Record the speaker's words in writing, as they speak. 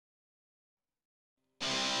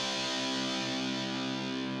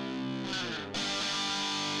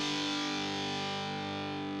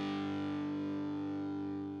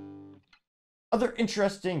Other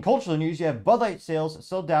interesting cultural news, you have Bud Light sales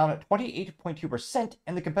still down at 28.2%,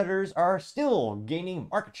 and the competitors are still gaining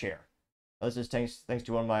market share. This is thanks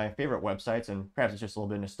to one of my favorite websites, and perhaps it's just a little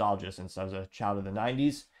bit of nostalgia since I was a child of the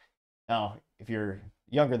 90s. Now, if you're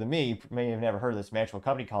younger than me, you may have never heard of this magical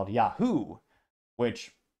company called Yahoo,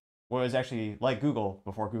 which was actually like Google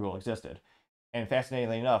before Google existed. And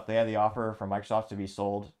fascinatingly enough, they had the offer from Microsoft to be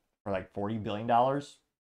sold for like $40 billion.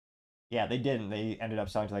 Yeah, they didn't. They ended up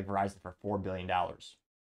selling to like Verizon for $4 billion.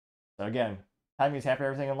 So again, timing is half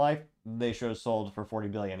everything in life. They should have sold for 40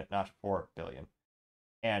 billion, not 4 billion.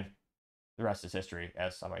 And the rest is history,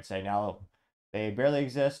 as some might say. Now they barely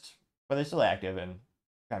exist, but they're still active, and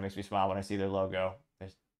kind of makes me smile when I see their logo.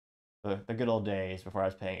 There's the good old days before I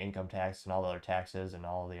was paying income tax and all the other taxes and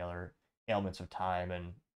all the other ailments of time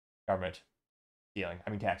and government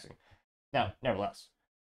taxing. Now, nevertheless,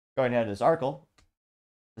 going ahead to this article,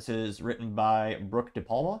 this is written by Brooke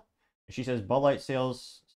DePalma. She says Bud Light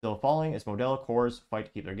sales still falling as Modelo Coors fight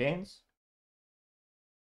to keep their gains.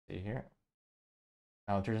 See here.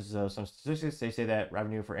 Now, in terms of some statistics, they say that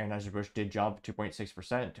revenue for Anheuser-Busch did jump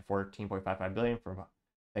 2.6% to $14.55 billion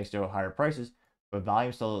thanks to higher prices, but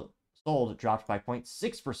volume still sold dropped by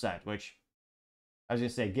 0.6%, which I was going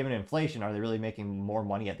to say, given inflation, are they really making more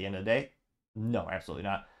money at the end of the day? No, absolutely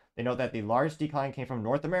not. They note that the largest decline came from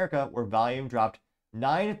North America, where volume dropped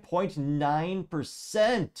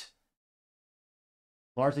 9.9%,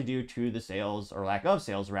 largely due to the sales, or lack of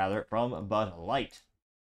sales rather, from Bud Light.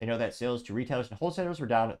 They know that sales to retailers and wholesalers were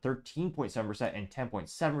down 13.7% and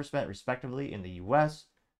 10.7% respectively in the US.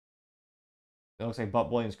 It looks like Bud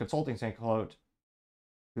Williams Consulting saying, quote,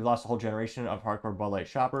 "We lost a whole generation of hardcore Bud Light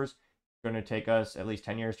shoppers. It's going to take us at least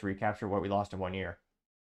 10 years to recapture what we lost in 1 year."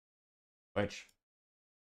 Which,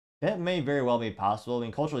 that may very well be possible. I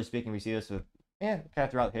mean, culturally speaking, we see this with, kind of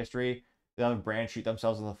throughout history. The other brands shoot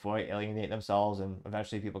themselves in the foot, alienate themselves, and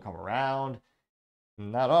eventually people come around.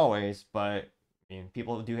 Not always, but I mean,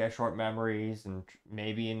 people do have short memories, and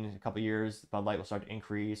maybe in a couple years, Bud Light will start to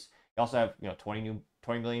increase. You also have 20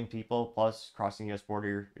 million people plus crossing the U.S.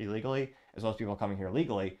 border illegally, as well as people coming here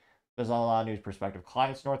legally. There's a lot of new prospective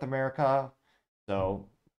clients in North America, so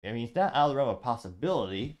I mean, it's not out of the realm of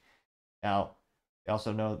possibility. Now, they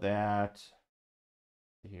also know that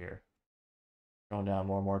here, going down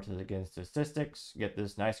more and more to the statistics, you get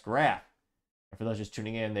this nice graph. And for those just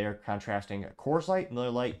tuning in, they are contrasting Coors Light,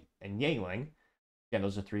 Miller Lite, and Yuengling. Again,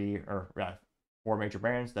 those are four major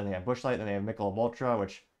brands. Then they have Busch Light, then they have Michelob Ultra,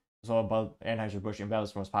 which is one of Anheuser-Busch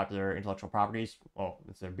InBev's most popular intellectual properties. Well,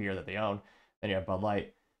 it's their beer that they own. Then you have Bud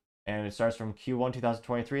Light. And it starts from Q1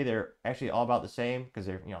 2023. They're actually all about the same because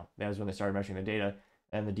that was when they started measuring the data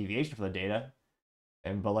and the deviation for the data.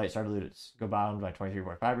 And Bud Light started to go down by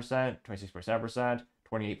 23.5%, 26.7%,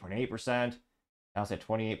 28.8%. Now it's at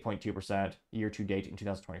 28.2% year to date in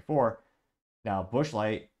 2024. Now Busch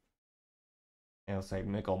Light, and let's say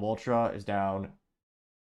Michelob Ultra is down,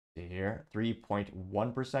 see here,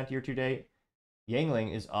 3.1% year to date.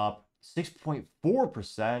 Yuengling is up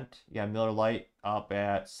 6.4%. You have Miller Lite up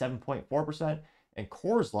at 7.4%, and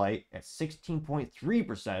Coors Light at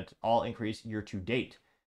 16.3%, all increase year to date.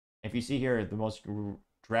 If you see here, the most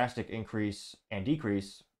drastic increase and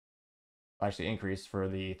decrease, actually increase for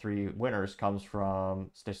the three winners comes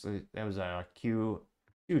from, it was Q2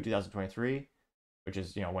 2023, which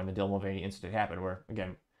is, when the Dylan Mulvaney incident happened, where,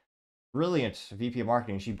 again, brilliant VP of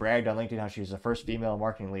marketing. She bragged on LinkedIn how she was the first female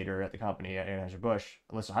marketing leader at the company at Anheuser-Busch,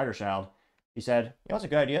 Alyssa Heiderchild. She said, it's a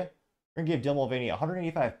good idea. We're going to give Dylan Mulvaney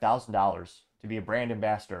 $185,000 to be a brand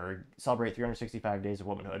ambassador or celebrate 365 days of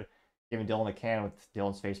womanhood, giving Dylan a can with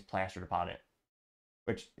Dylan's face plastered upon it.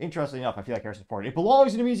 Which, interestingly enough, I feel like Harrison Ford, it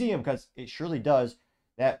belongs in a museum because it surely does.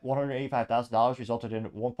 That $185,000 resulted in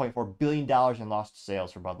 $1.4 billion in lost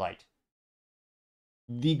sales for Bud Light.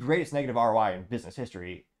 The greatest negative ROI in business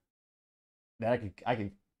history that I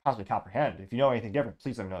could possibly comprehend. If you know anything different,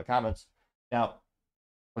 please let me know in the comments. Now,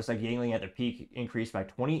 looks like Yuengling at their peak increased by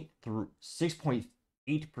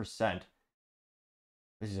 26.8%.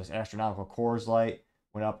 This is just astronomical. Coors Light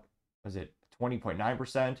went up, was it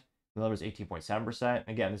 20.9%? Miller was 18.7%.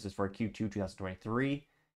 Again, this is for Q2 2023.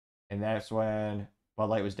 And that's when Bud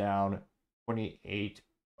Light was down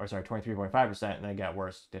 23.5%, and then it got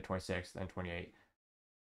worse to 26, then 28.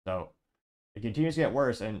 So it continues to get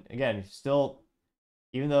worse. And again, still,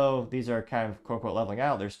 even though these are kind of quote unquote leveling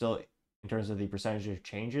out, they're still, in terms of the percentage of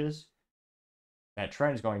changes, that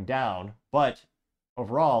trend is going down. But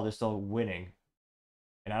overall, they're still winning.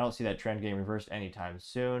 And I don't see that trend getting reversed anytime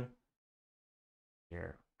soon.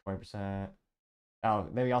 Here, 20%. Now,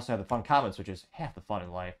 then we also have the fun comments, which is half the fun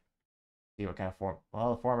in life. See what kind of form.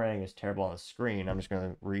 Well, the formatting is terrible on the screen. I'm just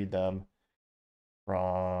going to read them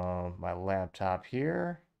from my laptop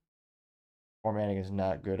here. Formatting is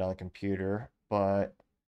not good on the computer, but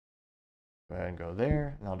go ahead and go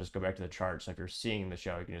there, and I'll just go back to the chart. So if you're seeing the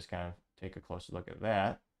show, you can just kind of take a closer look at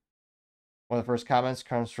that. One of the first comments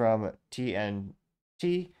comes from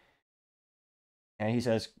TNT, and he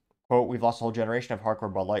says, quote, "We've lost a whole generation of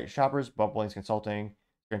hardcore Bud Light shoppers. Bud Blaine's consulting.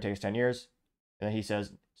 It's going to take us 10 years. And then he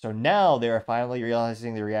says, so now they are finally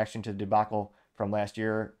realizing the reaction to the debacle from last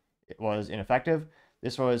year was ineffective.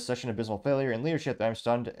 This was such an abysmal failure in leadership that I'm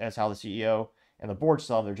stunned as how the CEO and the board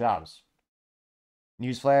still have their jobs.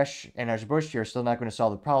 Newsflash, Anheuser-Busch, you're still not going to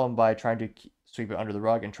solve the problem by trying to sweep it under the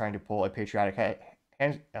rug and trying to pull a patriotic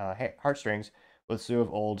heartstrings with a slew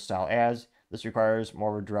of old-style ads. This requires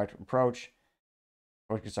more of a direct approach,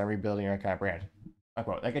 focus on rebuilding your iconic brand."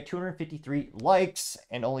 Unquote. That got 253 likes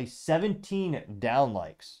and only 17 down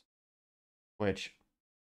likes, which,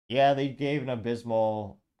 yeah, they gave an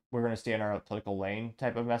abysmal "we're going to stay in our political lane"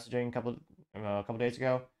 type of messaging a couple days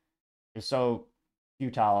ago. It's so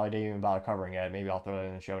futile I didn't even bother covering it. Maybe I'll throw it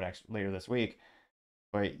in the show later this week.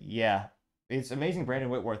 But yeah, it's amazing. Brandon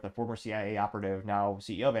Whitworth, the former CIA operative, now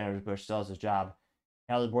CEO of Anheuser-Busch, still has his job.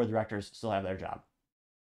 Now the board of directors still have their job.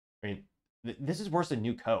 I mean, this is worse than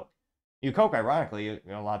New Coke. New Coke, ironically,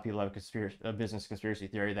 a lot of people have a business conspiracy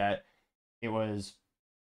theory that it was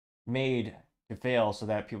made to fail so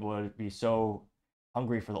that people would be so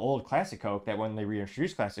hungry for the old classic Coke that when they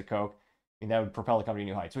reintroduced classic Coke, I mean, that would propel the company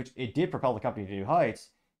to new heights, which it did propel the company to new heights,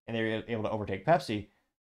 and they were able to overtake Pepsi.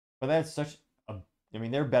 But that's such a, I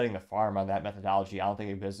mean, they're betting the farm on that methodology. I don't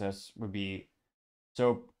think a business would be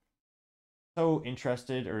so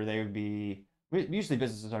interested, or they would be, usually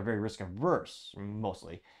businesses are very risk averse,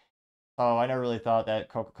 mostly. Oh, I never really thought that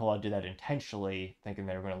Coca-Cola did that intentionally, thinking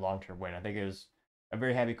they were going to long-term win. I think it was a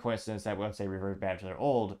very happy coincidence that once they reverted back to their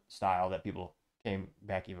old style, that people came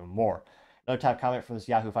back even more. Another top comment from this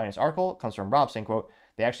Yahoo Finance article comes from Rob saying, quote,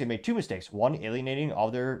 "They actually made two mistakes. One, alienating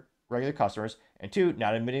all their regular customers, and two,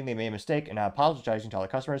 not admitting they made a mistake and not apologizing to all their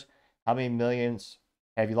customers. How many millions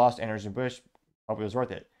have you lost, Anheuser-Busch? Hope it was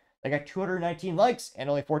worth it." They got 219 likes and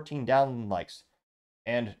only 14 down likes.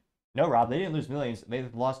 And no, Rob, they didn't lose millions.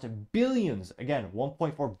 They've lost billions. Again,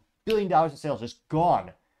 $1.4 billion in sales just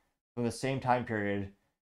gone from the same time period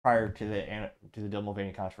prior to the Dylan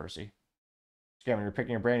Mulvaney controversy. Again, when you're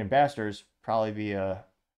picking your brand ambassadors, probably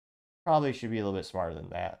should be a little bit smarter than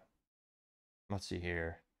that. Let's see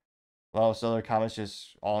here. Well, so other comments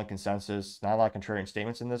just all in consensus. Not a lot of contrarian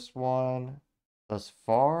statements in this one thus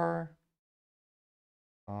far.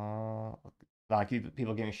 Like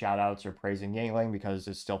people giving shout outs or praising Yuengling because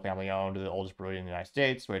it's still family owned, the oldest brewery in the United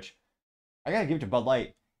States, which I gotta give it to Bud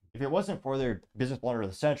Light. If it wasn't for their business blunder of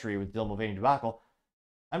the century with Dylan Mulvaney debacle,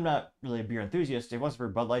 I'm not really a beer enthusiast. If it wasn't for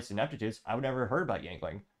Bud Light's ineptitudes, I would never have heard about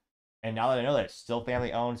Yuengling. And now that I know that it's still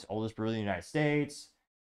family owned, it's the oldest brewery in the United States,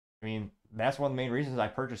 I mean, that's one of the main reasons I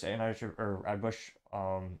purchased it. And I push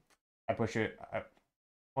it.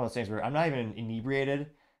 One of those things where I'm not even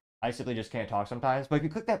inebriated. I simply just can't talk sometimes. But if you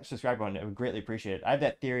click that subscribe button, I would greatly appreciate it. I have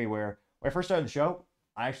that theory where when I first started the show,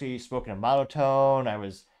 I actually spoke in a monotone. I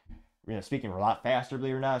was speaking a lot faster,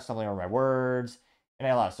 believe it or not, stumbling over my words, and I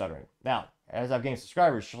had a lot of stuttering. Now, as I've gained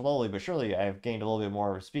subscribers, slowly but surely, I've gained a little bit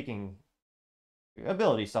more speaking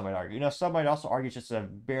ability, some might argue. Some might also argue just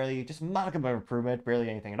just modicum of improvement, barely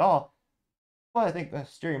anything at all. But I think the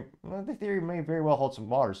theory may very well hold some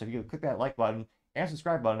water. So if you click that like button and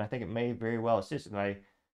subscribe button, I think it may very well assist in my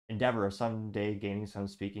endeavor of someday gaining some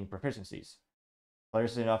speaking proficiencies.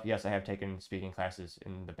 Hilariously enough, yes, I have taken speaking classes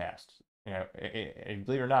in the past. Believe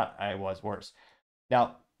it or not, I was worse.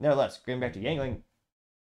 Now, nevertheless, going back to Yuengling, if it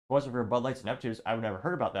wasn't for Bud Lights and Neptunes, I would never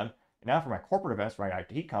heard about them. And now for my corporate events for my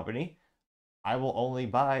IT company, I will only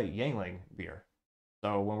buy Yuengling beer.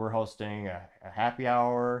 So when we're hosting a happy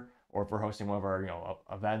hour, or if we're hosting one of our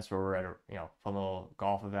events where we're at a fun little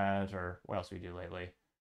golf event, or what else we do lately,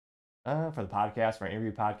 for the podcast, for an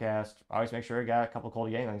interview podcast, I always make sure I got a couple cold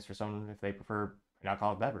Yuenglings for someone if they prefer an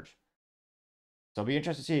alcoholic beverage. So it'll be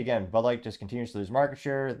interesting to see again. Bud Light just continues to lose market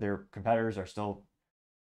share. Their competitors are still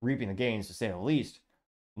reaping the gains, to say the least.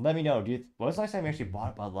 Let me know. When was the last time you actually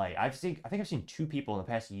bought Bud Light? I think I've seen two people in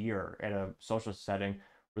the past year at a social setting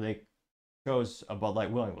where they chose a Bud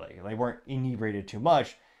Light willingly. They weren't inebriated too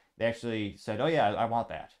much. They actually said, "Oh yeah, I want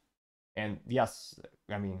that." And yes,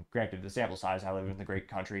 I mean, granted, the sample size. I live in the great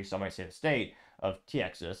country, some might say the state of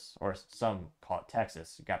Texas, or some call it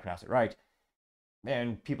Texas. You got to pronounce it right.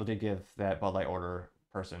 And people did give that Bud Light order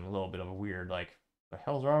person a little bit of a weird, like, "The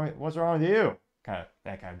hell's wrong? What's wrong with you?" That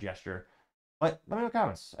kind of gesture. But let me know in the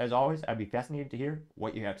comments. As always, I'd be fascinated to hear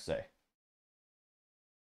what you have to say.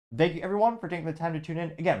 Thank you, everyone, for taking the time to tune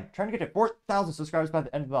in. Again, trying to get to 4,000 subscribers by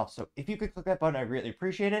the end of the month. So if you could click that button, I greatly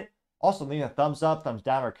appreciate it. Also, leaving a thumbs up, thumbs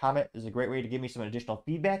down, or a comment is a great way to give me some additional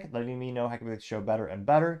feedback, letting me know how I can make the show better and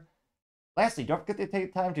better. Lastly, don't forget to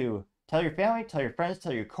take the time to tell your family, tell your friends,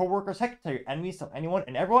 tell your coworkers, heck, tell your enemies, tell anyone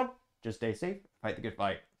and everyone. Just stay safe, fight the good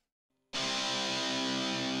fight.